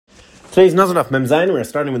Today's Nazir Daf Mem Zayin. We're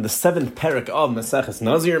starting with the 7th parak of Maseches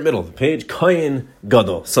Nazir, middle of the page, Kohen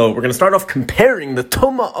Gadol. So we're going to start off comparing the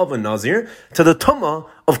Tumah of a Nazir to the Tumah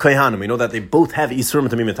of Kohanim. We know that they both have Isurim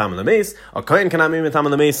to be Metam in the Mace. A Kohen cannot be Metam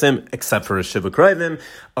in the Maceim except for a Shiva Krivim.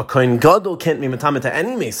 A Kohen Gadol can't be Metam to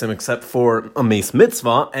any Maceim except for a Mace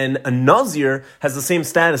Mitzvah. And a Nazir has the same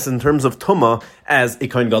status in terms of Tumah as a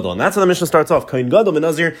Kohen Gadol. And that's how the Mishnah starts off. Kohen Gadol ben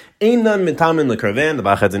Nazir, Einan Metamin L'Kraven. The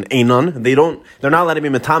Bach has an Einan. They're not allowed to be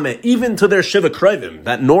Metame even to their Shiva Krivim,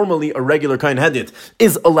 that normally a regular Kohen Hedit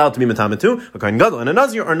is allowed to be Metame to. A Kohen Gadol and a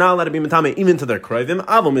Nazir are not allowed to be Metame even to their Krivim.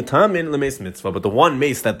 Avo Metamin L'Mace Mitzvah. But the one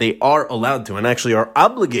Mace that they are allowed to and actually are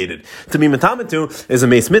obligated to be Metame to is a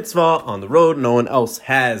Mace Mitzvah on the road. No one else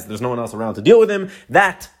there's no one else around to deal with him.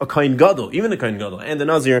 That a Kohen Gadol, even a Kohen Gadol and the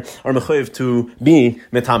Nazir are mechayiv to be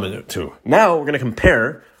Metame to. Now we're going to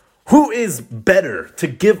compare who is better to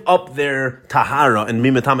give up their tahara and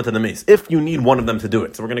be metame to the mace, if you need one of them to do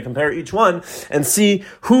it. So we're going to compare each one and see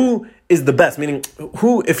who is the best, meaning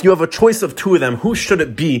who, if you have a choice of two of them, who should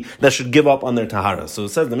it be that should give up on their tahara? So it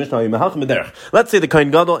says the Mishnah, let's say the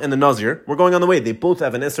Kohen Gadol and the Nazir, we're going on the way, they both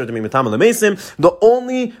have an Isser to be metame l'meisim. The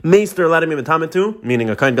only mace they're allowed to be metame to, meaning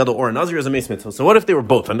a Kohen Gadol or a Nazir, is a mace mitzvah. So what if they were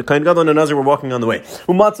both, and the Kohen Gadol and the Nazir were walking on the way?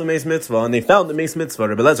 Umatz a mace mitzvah, and they found the mace mitzvah.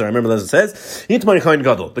 Rebbe Lezer, I remember Lezer says, Yitmar Kohen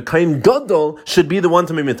Gadol. The Kohen Gadol should be the one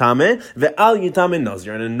to be metame, ve'al yitame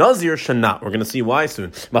Nazir, and a Nazir should not. We're going to see why soon.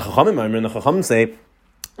 The Chachamim say,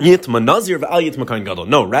 Yitma Nazir v'al Yitma Kohen Gadol.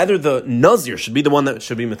 No, rather the Nazir should be the one that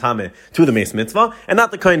should be metame to the Mace Mitzvah, and not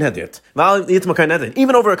the Kohen Hedyot. V'al Yitma Kohen Hedyot.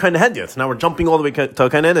 Even over a Kohen Hedyot. Now we're jumping all the way to a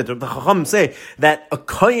Kohen Hedyot. The Chacham say that a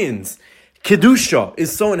Kohen's Kedusha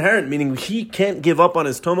is so inherent, meaning he can't give up on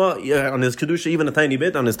his Toma, on his Kedusha, even a tiny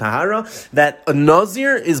bit, on his Tahara, that a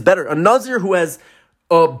Nazir is better. A Nazir who has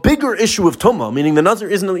a bigger issue of Tumah, meaning the Nazir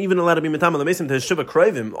isn't even allowed to be metame l'meisim to his Shiva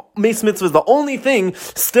Krivim. Mace Mitzvah is the only thing,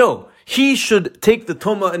 still, he should take the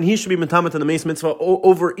Tumah and he should be metame to the Mace Mitzvah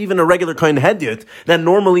over even a regular Kohen Hedyot that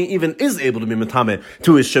normally even is able to be metame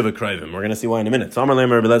to his Shiva Krivim. We're going to see why in a minute. So Amar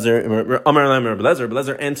Rebbe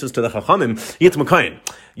Lezer answers to the Chachamim, Yitma Kohen.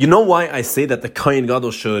 You know why I say that the Kohen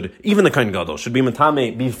Gadol even the Kohen Gadol should be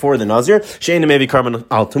metame before the Nazir? She'ein mevi carbon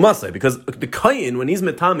al tumaseh, because the Kohen, when he's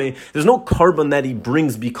metame, there's no carbon that he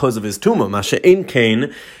brings because of his tumah. Masha'ein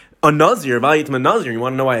kain. A Nazir, Vayitma Nazir, you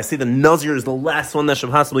want to know why I say the Nazir is the last one that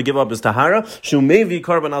should possibly give up his Tahara? Shumevi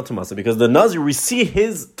Karban al Tumasa, because the Nazir, we see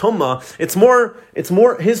his Tumah, his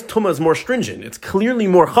Tumah is more stringent. It's clearly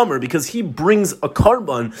more Chamer, because he brings a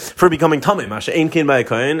Karban for becoming Tameh, Masha Ein Kain by a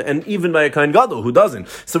Kohen, and even by a Kohen Gadol, who doesn't.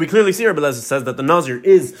 So we clearly see, Rebbe Lezer says that the Nazir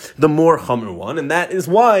is the more Chamer one, and that is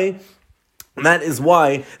why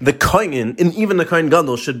the Kohen, and even the Kohen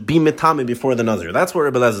Gadol, should be metame before the Nazir. That's what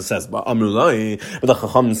Rebbe Lezer says. But the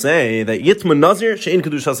Chacham say that Yitma Nazir she'in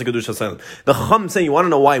kedushas kedushas. The Chacham say, you want to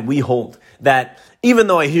know why we hold that? Even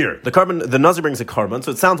though I hear the Nazir brings a carbon,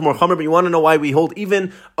 so it sounds more chamer, but you want to know why we hold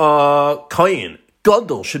even Kohen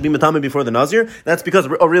Gadol should be metame before the Nazir? That's because,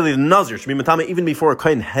 really, the Nazir should be metame even before a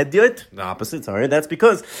Kohen Hedyot. The opposite, sorry. That's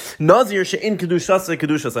because Nazir she'in kedushas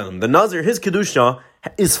kedushas elam. The Nazir, his kedusha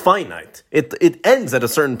is finite. It ends at a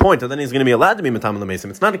certain point, and then he's going to be allowed to be metam l'meisim.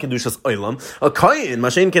 It's not a kedushas olam. A kohen,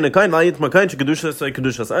 mashen ken a kohen, vayit makayin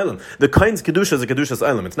kedushas olam. The kohen's kedusha is a kedushas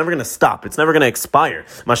olam. It's never going to stop. It's never going to expire.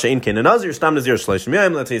 Mashen ken a Nazir, stam Nazir shleishim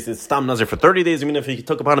yayim. Let's say it's stam Nazir for 30 days. Even if he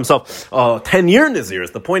took upon himself 10-year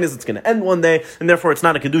Nazirs, the point is it's going to end one day, and therefore it's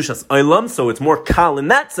not a kedushas olam. So it's more kal in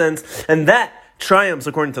that sense, and that triumphs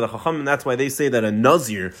according to the Chacham, and that's why they say that a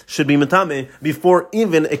Nazir should be metame before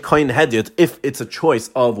even a Kohen Hedyot, if it's a choice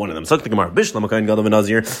of one of them. So the Gemara, Bishlam a Kohen Gadol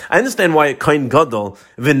v'Nazir. I understand why a Kohen Gadol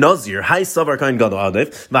v'Nazir, Hai Savar Kohen Gadol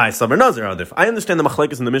Adif, V'Hai Savar Nazir Adif. I understand the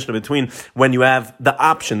machlekes in the Mishnah between when you have the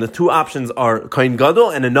two options are Kohen Gadol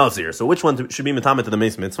and a Nazir. So which one should be metame to the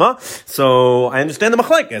Mace Mitzvah? So I understand the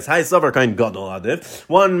machlekes. Hai Savar Kohen Gadol Adif.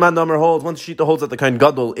 One Mandamer holds, one Shita holds that the Kohen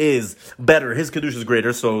Gadol is better, his Kedusha is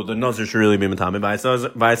greater, so the Nazir should really be metame. By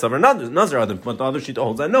Savar Nazir, but the other sheet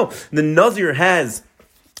holds that no, the Nazir has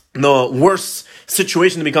the worse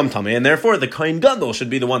situation to become tamei, and therefore the Kohen Gadol should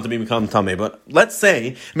be the one to become tamei. But let's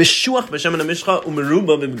say mishuach b'shem mishcha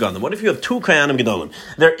umeruba b'gadim. What if you have two Kohanim Gedolim?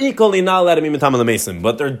 They're equally not allowed to be metame l'meisim,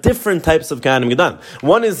 but they're different types of Kohanim Gedolim.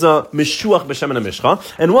 One is a mishuach b'shem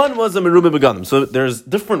mishcha, and one was a meruba b'gadim. So there's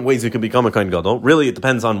different ways you can become a Kohen Gadol. Really, it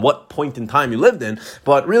depends on what point in time you lived in,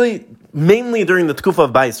 but really, mainly during the Tkufa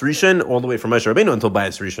of Bayis Rishon, all the way from Moshe Rabbeinu until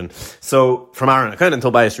Bayis Rishon. So from Aaron HaKohen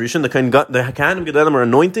until Bayis Rishon, the Kohanim Gedolim were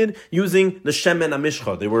anointed using the Shemen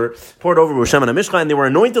HaMishcha. They were poured over with Shemen HaMishcha, and they were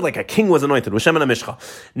anointed like a king was anointed with Shemen HaMishcha.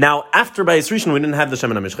 Now, after Bayis Rishon, we didn't have the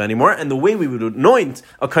Shemen HaMishcha anymore, and the way we would anoint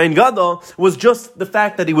a Kohen Gadol was just the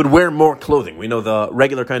fact that he would wear more clothing. We know the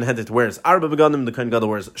regular Kohen Hedit wears Arba Begadim, the Kohen Gadol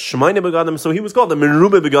wears Shemaine Begadim, so he was called the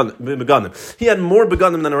Merube Begadim. He had more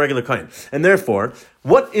Begadim than a regular Kohen. And therefore,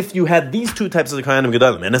 what if you had these two types of the Kohanim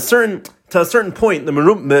Gedolim? And to a certain point, the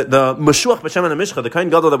Meshuach b'Shemen HaMishcha, the Kohen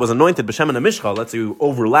Gadol that was anointed b'Shemen HaMishcha, let's say you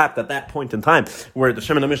overlapped at that point in time where the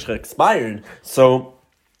Shemen HaMishcha expired, so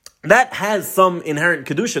that has some inherent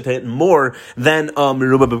kedusha to it more than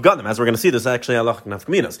Meruba B'Gadim. As we're going to see, there's actually halachic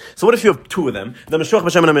nafkaminas. So what if you have two of them, the Meshuach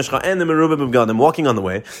b'Shemen HaMishcha and the Meruba B'Gadim, walking on the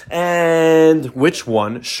way, and which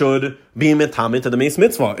one should be metame to the Meis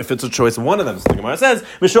Mitzvah if it's a choice of one of them? So the Gemara says,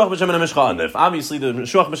 Meshuach b'Shemen HaMishcha Adif. Obviously, the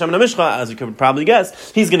Meshuach b'Shemen HaMishcha, as you could probably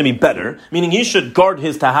guess, he's going to be better, meaning he should guard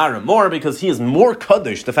his tahara more because he is more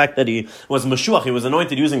kaddish, the fact that he was Meshuach, he was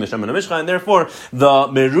anointed using the Shemen HaMishcha, and therefore the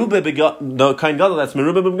Meruba B'Gadim, the Kohen Gadol that's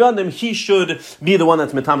Meruba B'Gadim, he should be the one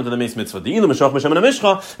that's metame to the Meis Mitzvah. The Ilu Meshuach b'Shemen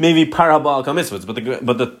HaMishcha maybe parabal kal mitzvahs,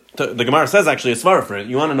 but the Gemara says actually a svara for it.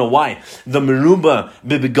 You want to know why the Meruba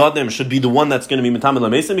B'Gadim should be the one that's going to be metame to the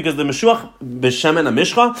Meis, because the Meshuach b'Shemen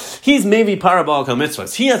HaMishcha, he's maybe parabal kal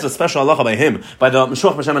mitzvahs. He has a special halacha by him, by the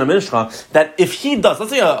Meshuach b'Shemen HaMishcha, that if he does,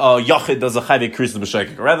 let's say a Yachid does a chayve krisis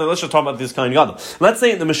b'shegeg, or rather, let's just talk about this Kohen Gadol. Let's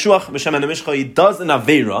say the Meshuach b'Shemen HaMishcha, he does an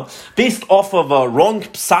aveira based off of a wrong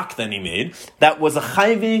psak that he made, that was a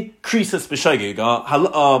chayve krisis b'shegeg,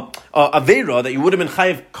 aveira that you would have been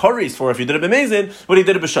chayiv karis for if you did it b'mezid, but he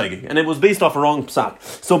did it b'shegeg, and it was based off a wrong psak.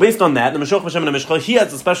 So based on that, the Meshuach b'Shemen HaMishcha, he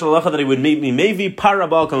has a special halacha that he would be maybe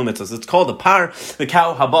parabal kal mitzvahs. It's called the par, the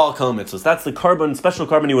cow habal kal mitzvahs. That's the special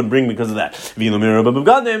carbon he would bring because of that. V'ilo Meruba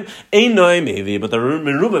B'Gadim, einoi maybe, but the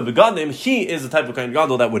Meruba B'Gadim, he is the type of Kohen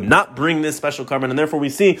Gadol that would not bring this special carbon, and therefore we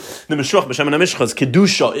see the Meshuach b'Shemen HaMishcha's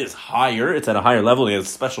kedusha is higher. It's at a higher level. He has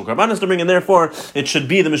special carbonas to bring, and therefore it should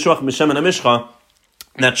be the Meshuach b'Shemen HaMishcha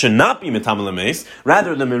that should not be metame l'meis.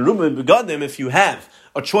 Rather, the Meruba B'Gadim, if you have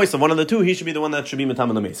a choice of one of the two, he should be the one that should be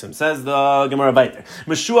metame l'meisim. Says the Gemara Baiter,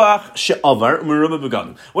 Meshuach she'avar Meruba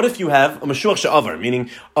B'Gadim. What if you have a Meshuach she'avar, meaning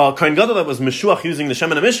a Kohen Gadol that was Meshuach using the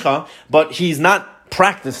Shemen HaMishcha, but he's not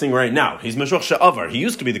practicing right now. He's Meshuach she'avar. He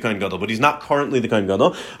used to be the Kohen Gadol, but he's not currently the Kohen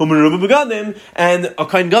Gadol. Meruba B'Gadim, and a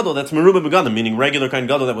Kohen Gadol that's Meruba B'Gadim, meaning regular Kohen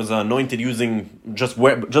Gadol that was anointed using just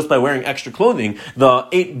by wearing extra clothing, the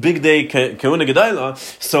 8 big day Keuna Gedayla.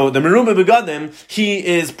 So the Meruba B'Gadim, he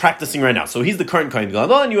is practicing right now. So he's the current Kohen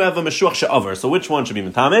Gadol, and you have a Meshuach she'avar. So which one should be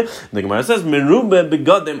metame? The Gemara says Meruba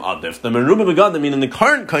B'Gadim Adif. The Meruba B'Gadim, meaning the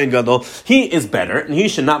current Kohen Gadol, he is better, and he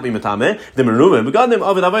should not be metame. The Meruba B'Gadim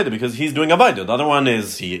Avid Avayda, because he's doing Avayda. The other one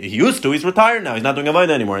is he used to, he's retired now, he's not doing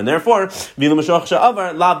Avayda anymore, and therefore Vilu Meshuach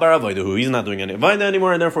she'avar la bar Avaydahu, he's not doing any Avayda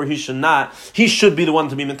anymore, and therefore he should be the one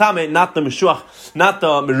to be metame, not the Meshuach, not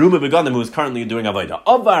the Meruba B'Gadim who is currently doing Avayda.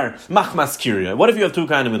 Avar machmas kirya. What if you have two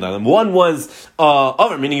kind of Medalim? One was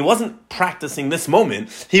Avar, meaning he wasn't practicing this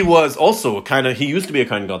moment, he was also he used to be a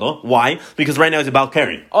Kohen Gadol. Why? Because right now he's a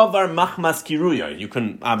Balkari. Avar machmas kiruya. You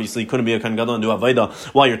couldn't be a Kohen Gadol and do Avayda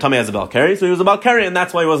while your tummy has a Balkari, so he was a Balkari, and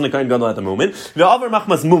that's why he wasn't a Kohen Gadol at the moment. The Avar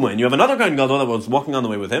machmas muma, and you have another Kohen Gadol that was walking on the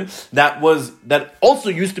way with him, that also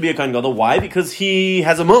used to be a Kohen Gadol. Why? Because he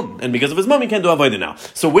has a mum, and because of his mum he can't do Avayda now.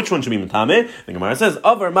 So which one should be metame? The Gemara says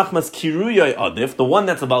Avar machmas kiruya adif. The one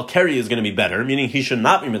that's a Balkari is going to be better, meaning he should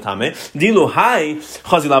not be metame. Dilu hai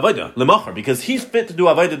chazil Avayda lemachar, because he's fit to do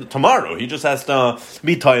Avayda tomorrow. He just has to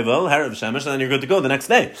be toivel harav shemesh, and then you're good to go the next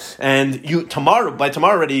day. And by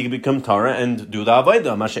tomorrow already you can become Tara and do the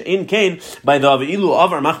Avayda. Masha in kain by the ilu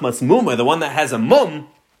Avar machmas muma, the one that has a mum.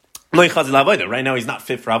 Right now he's not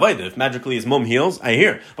fit for Avayda. If magically his mum heals, I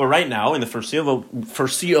hear. But right now, in the foreseeable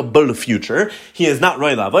future, he is not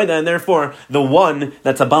Roy Avayda, and therefore the one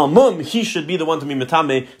that's a Baal Mum, he should be the one to be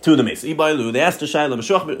metame to the Meis. They asked the Shaila,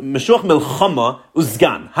 Meshuach Milchama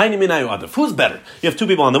Uzgan. Haini Minayu Adif. Who's better? You have two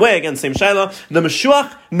people on the way, again, same Shaila. The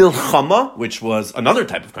Meshuach Milchama, which was another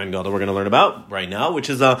type of Kohen Gadol we're going to learn about right now, which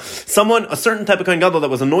is a certain type of Kohen Gadol that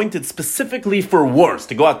was anointed specifically for wars,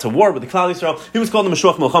 to go out to war with the Klal Yisrael. He was called the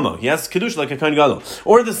Meshuach Milchama. He has Kiddush like a Kohen Gadol.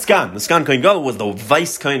 Or the Skan. The Skan Kohen Gadol was the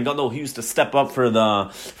vice Kohen Gadol. He used to step up for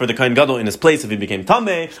the Kohen Gadol in his place if he became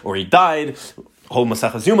Tameh, or he died. Whole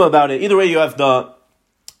Masechas Yuma about it. Either way, you have the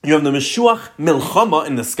Meshuach Milchama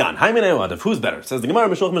in the Skan. Who's better? Says the Gemara,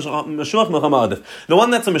 Meshuach Milchama Adif. The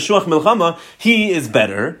one that's a Meshuach Milchama, he is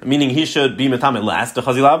better, meaning he should be Metame last, the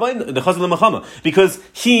Chazil Milchama, because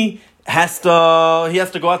he he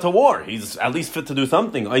has to go out to war. He's at least fit to do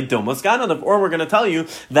something. Or we're going to tell you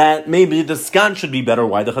that maybe the skan should be better.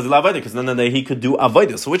 Why the chazil avodah? Because then he could do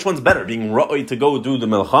avodah. So which one's better? Being ra'oi to go do the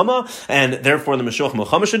milchama, and therefore the meshuach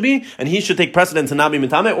milchama should be, and he should take precedence to not be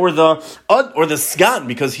mitame, or the skan,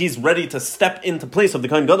 because he's ready to step into place of the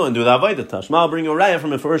kohen gadol and do the avodah. Tashma, I'll bring you a raya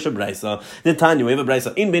from a first brisa. Nitanya, we have a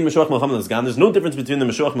brisa in bein meshuach milchama and the skan. There's no difference between the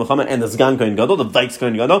meshuach milchama and the sgan kohen gadol, the vikes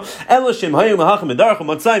kohen gadol. Eloshim hayu mahachim medarach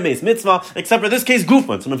u'matzai meis mitzvah. Except for this case,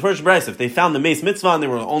 gufman. So in the first brisa, if they found the meis mitzvah and there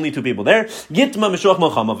were only two people there, yitma meshuach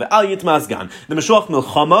milchama ve'al yitma sgan. The meshuach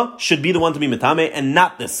milchama should be the one to be mitame and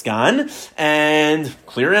not the sgan. And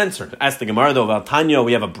clear answer. Ask the Gemara though about Tanya.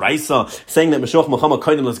 We have a brisa saying that meshuach milchama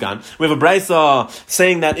koidim l'sgan. We have a brisa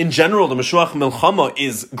saying that in general the meshuach milchama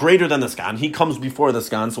is greater than the sgan. He comes before the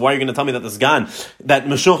sgan. So why are you going to tell me that the sgan, that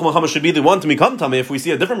meshuach milchama should be the one to become tame? If we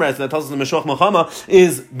see a different brisa that tells us the meshuach milchama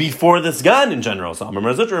is before the sgan in general. So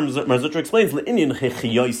Nazir explains if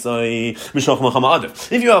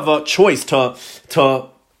you have a choice to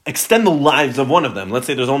extend the lives of one of them, let's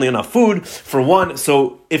say there's only enough food for one,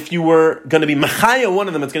 so if you were going to be machaya one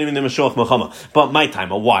of them, it's going to be the meshuach milchama. But my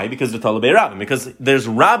time, why? Because the talabei rabbim, because there's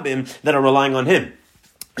rabbim that are relying on him.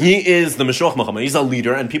 He is the Meshuach Milchama. He's a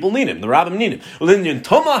leader, and people need him. The rabbim need him. Ulinyan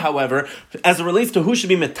Toma, however, as it relates to who should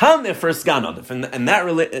be metameh for sgan adif, and in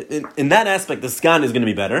that aspect, the sgan is going to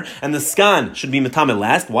be better, and the sgan should be metameh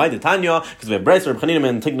last. Why? The Tanya, because we have Breiser, B'chaninim,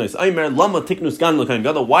 and Tiknos Aimer. Lama Tiknu Sgan l'Kohen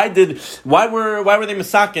Gadol. Why were they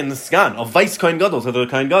misakin the sgan of vice Kohen Gadol to the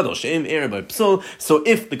Kohen Gadol? She'im Erev Psul. So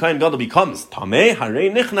if the Kohen Gadol becomes tameh, harei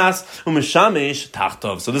nichnas u'mishamesh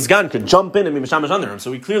tachtov. So the sgan could jump in and be mishamesh under him.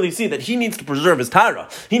 So we clearly see that he needs to preserve his tara.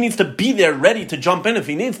 He needs to be there ready to jump in if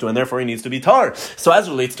he needs to, and therefore he needs to be tar. So as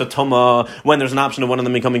it relates to Toma, when there's an option of one of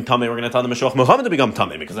them becoming Tame, we're going to tell the Meshuach Milchama to become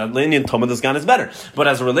Tame, because at Linyan Toma, the sgan is better. But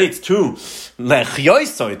as it relates to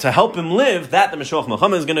Lechyoisoi, to help him live, that the Meshuach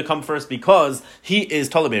Milchama is going to come first, because he is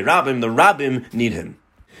Talabei Rabbim, the Rabbim need him.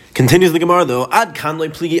 Continues the Gemara though, Ad kanloi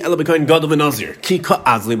pligi ela b'kohen gadol v'nazir ki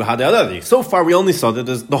ka'azli b'hadei adadi. So far we only saw that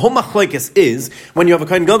the whole machlokes is when you have a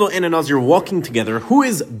kohen gadol and a nazir walking together, who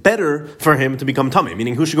is better for him to become tamei?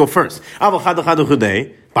 Meaning who should go first?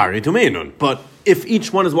 But if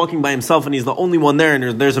each one is walking by himself and he's the only one there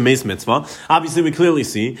and there's a mace mitzvah, obviously we clearly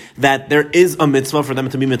see that there is a mitzvah for them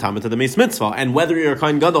to be mitama to the mace mitzvah. And whether you're a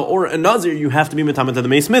kohen gadol or a nazir, you have to be mitama to the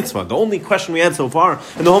mace mitzvah. The only question we had so far,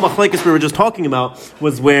 and the whole machlokes we were just talking about,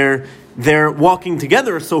 was where they're walking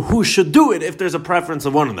together, so who should do it if there's a preference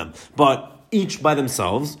of one of them. But each by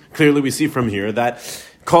themselves, clearly we see from here that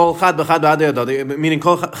Kol chad b'chad b'adei, meaning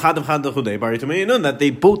kol chad b'chad b'chudei bari tumeinu, that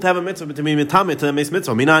they both have a mitzvah to be mitame to the meis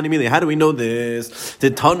mitzvah. How do we know this?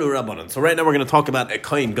 The Tanu Rabbanan. So right now we're going to talk about a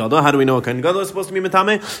kohen gadol. How do we know a kohen gadol is supposed to be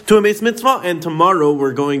mitame to a meis mitzvah? And tomorrow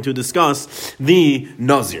we're going to discuss the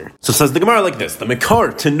Nazir. So says the Gemara like this: the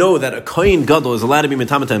Mekar, to know that a kohen gadol is allowed to be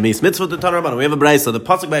mitame to a meis mitzvah to Tanu Rabbanan. We have a brayso. The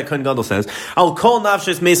pasuk by a kohen gadol says, "I'll call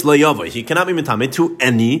nafshes meis lo yavo." He cannot be mitame to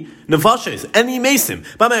any nefashes, any mesim.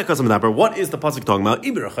 What is the pasuk talking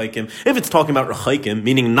about? If it's talking about rechaikim,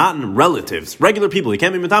 meaning not relatives, regular people, he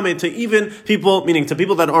can't be mitame to even people, meaning to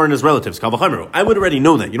people that aren't his relatives. Kal v'chomer. I would already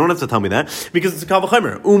know that. You don't have to tell me that, because it's a kal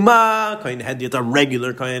v'chomer. Uma kohen hedyot, a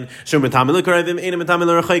regular kohen, shu mitame l'karevim, ein mitame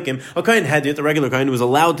l'rechaikim. A kohen hedyot, a regular kohen who is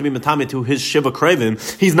allowed to be mitame to his shiva karevim,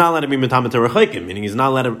 he's not allowed to be mitame to rechaikim, meaning he's not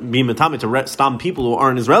allowed to be mitame to stam people who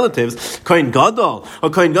aren't his relatives. Kohen gadol, a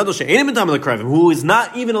kohen gadol she ein mitame l'karevim, who is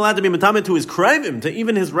not even allowed to be mitame to his karevim, to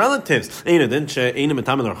even his relatives.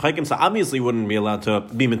 So obviously wouldn't be allowed to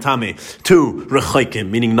be mitame to rechaikim,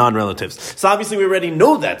 meaning non-relatives. So obviously we already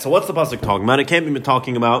know that. So what's the pasuk talking about? It can't be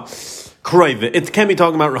talking about Kroiv. It can be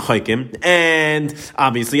talking about rechaikim, and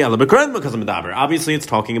obviously ela b'krevim because of medaber. Obviously, it's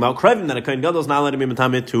talking about krevim, that a kohen gadol is not allowed to be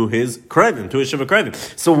mitame to his krevim, to his shiva krevim.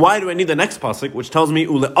 So why do I need the next pasuk, which tells me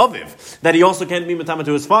ule aviv, that he also can't be mitame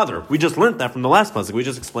to his father? We just learned that from the last pasuk. We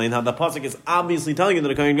just explained how the pasuk is obviously telling you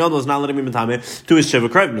that a kohen gadol is not allowed to be mitame to his shiva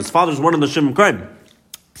krevim. His father's one of the shiva krevim.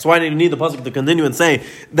 So why do you need the pasuk to continue and say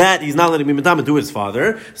that he's not letting me mitame to his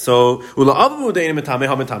father? So it's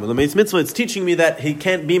teaching me that he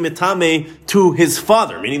can't be mitame to his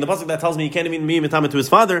father. Meaning the pasuk that tells me he can't even be mitame to his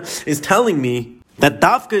father is telling me that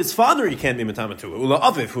dafka his father he can't be mitame to.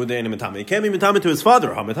 He can't be mitame to his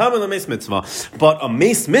father. But a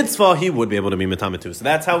meis mitzvah he would be able to be mitame to. So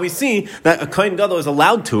that's how we see that a kohen gadol is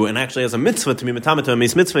allowed to, and actually has a mitzvah to be mitame to a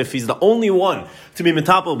meis mitzvah. If he's the only one to be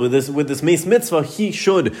mitapel with this meis mitzvah, he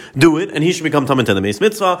should do it, and he should become tameh to the meis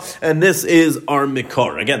mitzvah. And this is our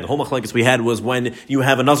mikar. Again, the whole machlokes we had was when you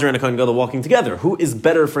have a nazir and a kohen gadol walking together. Who is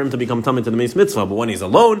better for him to become tameh to the meis mitzvah? But when he's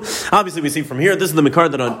alone, obviously we see from here, this is the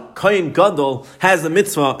mikar that a kohen gadol has has a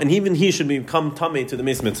mitzvah, and even he should become tamei to the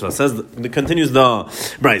meis mitzvah. Continues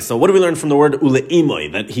the Bryce. So what do we learn from the word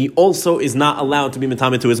ule'imoi? That he also is not allowed to be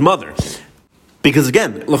metamei to his mother. Because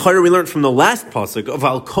again, l'chayr we learned from the last pasuk of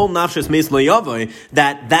al kol nafshes meis lo yavoi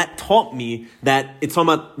that taught me that it's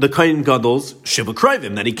talking about the kohen gadol's shiva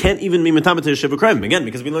krivim, that he can't even be metameh to his shiva krivim. Again,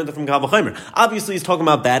 because we learned it from Kal V'chomer. Obviously, he's talking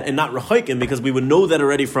about that and not rechaykim, because we would know that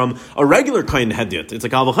already from a regular kohen hedyot. It's a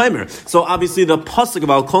Kal V'chomer. So obviously, the pasuk of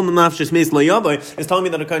al kol nafshes meis lo yavoi is telling me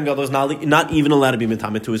that a kohen gadol is not even allowed to be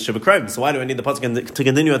metameh to his shiva krivim. So why do I need the pasuk to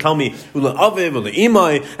continue and tell me ula aviv, ula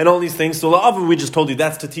imai, and all these things? So ula aviv, we just told you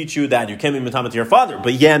that's to teach you that you can't be metameh to your father,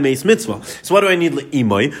 but yeah, meis mitzvah. So what do I need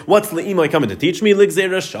le'imai? What's le'imai coming to teach me?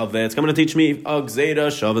 L'gzeira shaveh. It's coming to teach me gzeira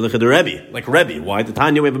shaveh l'chid Rebbe. Like Rebbe. Why? The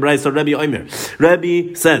Tanya we have a brayso of Rebbe Omer.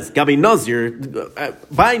 Rebbe says, Gabi Nazir,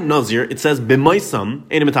 by Nazir, it says b'maisam,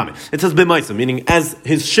 ain't metame. It says b'maisam, meaning as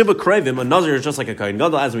his shiva krevim, a Nazir is just like a kohen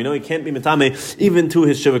gadol. As we know, he can't be metame even to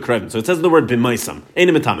his shiva krevim. So it says the word b'maisam, ain't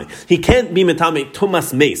metame. He can't be metame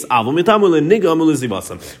tumas meis. Avu metamu le'nigam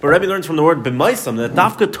u'lezivasam. But Rebbe learns from the word b'maisam that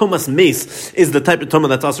dafka tumas meis is the type of tuma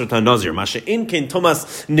that's asur to a Nazir. Masha'in kein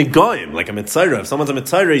tumas nigoyim, like a mitzayra. If someone's a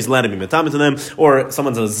mitzayra, he's allowed to be metame to them. Or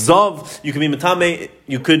someone's a zav, you can be metame.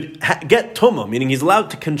 You could get tuma, meaning he's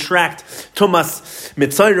allowed to contract tumas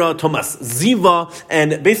mitzayra, tumas ziva,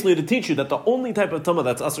 and basically to teach you that the only type of tuma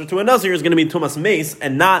that's asur to a Nazir is going to be tumas meis,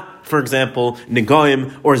 and not, for example,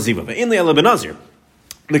 nigoyim or ziva. But in the Ela ben Nazir,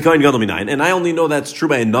 the kohen gadol minayin, and I only know that's true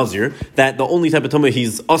by a Nazir, that the only type of tumah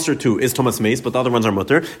he's usher to is tumas meis, but the other ones are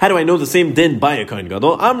mutter. How do I know the same din by a kohen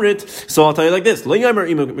gadol? Amrit. So I'll tell you like this: Lo yamer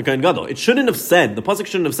imay kohen gadol. It shouldn't have said, the pasuk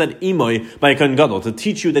shouldn't have said imay by a kohen gadol to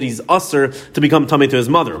teach you that he's usher to become tamei to his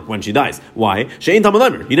mother when she dies. Why? She'ein tamei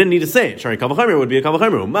lamer. He didn't need to say it. Shari Kal V'chomer would be a Kal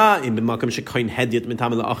V'chomer. Ma in b'makom shekohen hedyot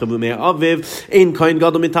mitamei la'achiv u'mei aviv ein kohen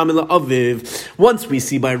gadol mitamei la'aviv. Once we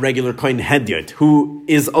see by regular kohen hedyot who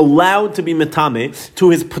is allowed to be mitamei to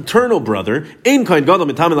his paternal brother, in kohen gadol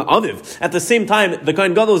mitamei la'aviv. At the same time, the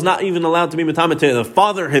kohen gadol is not even allowed to be mitamei to the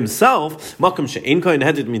father himself. Makom she'ein kohen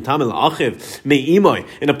hedyot mitamei la'achiv me'imai.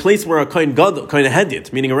 In a place where a kohen gadol, kohen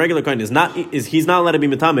hedyot, meaning a regular kohen, he's not allowed to be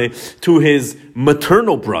mitamei to his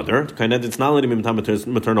maternal brother. Kohen hedyot's not allowed to be mitamei to his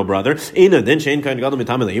maternal brother. Ina then she'ein kohen gadol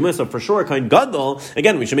mitamei la'imai. So for sure, kohen gadol,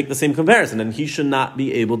 again, we should make the same comparison, and he should not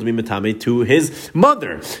be able to be mitamei to his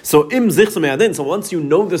mother. So im zichsa me'adin. So once you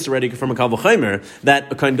know this already from a Kal V'chomer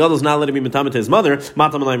that a kohen gadol is not allowed to be metameh to his mother,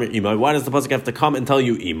 matam alayim imay. Why does the pasuk have to come and tell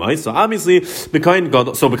you imay? So obviously, b'kohen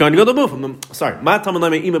gadol. So b'kohen gadol muf. Sorry, matam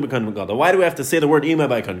alayim imay b'kohen gadol. Why do we have to say the word imay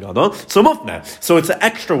by kohen gadol? So mufne. So it's an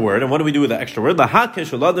extra word, and what do we do with the extra word?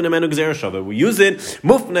 Lahakesh uladin emenu gzeira shava. We use it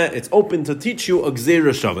mufne. It's open to teach you a gzeira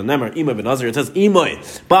shava. Nemar imay b'nazir. It says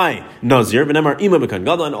imay by Nazir. Nemar imay b'kohen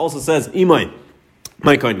gadol, and also says imay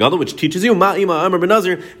my kohen gadol, which teaches you ma ima amar ben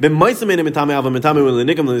Nazir b'maisamene mitame ava mitame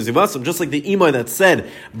ulenikam lezivasam, just like the imay that said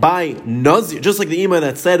by Nazir, just like the imay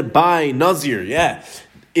that said by Nazir,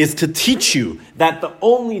 is to teach you that the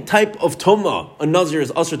only type of tuma a Nazir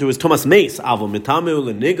is usher to is tumas meis, aval mitame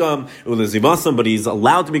ulenigam ulezivasam, but he's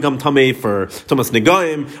allowed to become tamei for tumas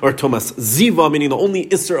nigaim or tumas ziva, meaning the only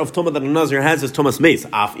isser of tuma that a Nazir has is tumas meis.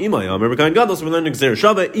 Af imay amar b'kohen gadol. So we learn gzeira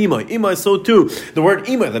shava imay. So too, the word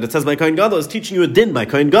imay that it says by kohen gadol is teaching you a din by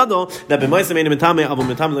kohen gadol that b'maisam ein mitame aval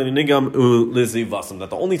mitame ulenigam ulezivasam, that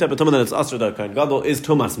the only type of tuma that is usher to kohen gadol is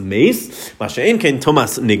tumas meis. Masha'en kein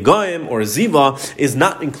tumas nigaim or ziva is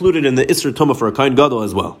not included in the Isser Tumah for a kohen gadol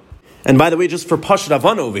as well. And by the way, just for Pashut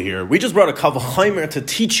Avana over here, we just brought a Kal V'chomer to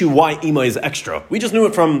teach you why Ima is extra. We just knew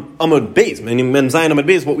it from Amud Beis, meaning Men Zayin Amud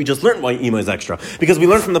Beis, what we just learned why Ima is extra. Because we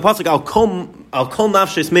learned from the pasuk Al Kol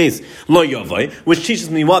Nafshes Meis Lo Yavai, which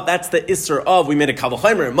teaches me what? That's the Isser of, we made a Kal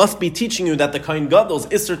V'chomer. It must be teaching you that the kohen gadol's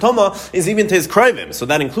Isser Tumah is even to his krivim. So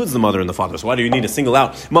that includes the mother and the father. So why do you need to single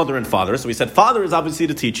out mother and father? So we said father is obviously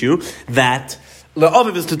to teach you that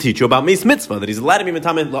La'aviv is to teach you about meis mitzvah, that he's allowed to be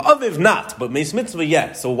metameh. La'aviv not, but meis mitzvah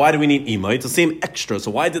yes. So why do we need imay? It's the same extra.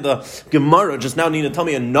 So why did the Gemara just now need to tell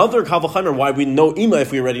me another Kal V'chomer why we know imay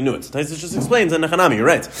if we already knew it? So Taisus just explains in Nechanami, you're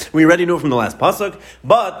right. We already knew it from the last pasuk,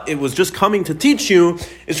 but it was just coming to teach you.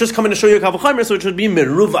 It's just coming to show you a Kal V'chomer, so it should be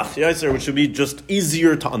meruvach, which should be just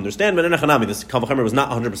easier to understand. But in Nechanami, this Kal V'chomer was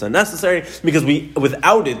not 100% necessary because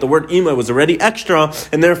without it, the word imay was already extra,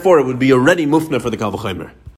 and therefore it would be already mufna for the Kal V'chomer.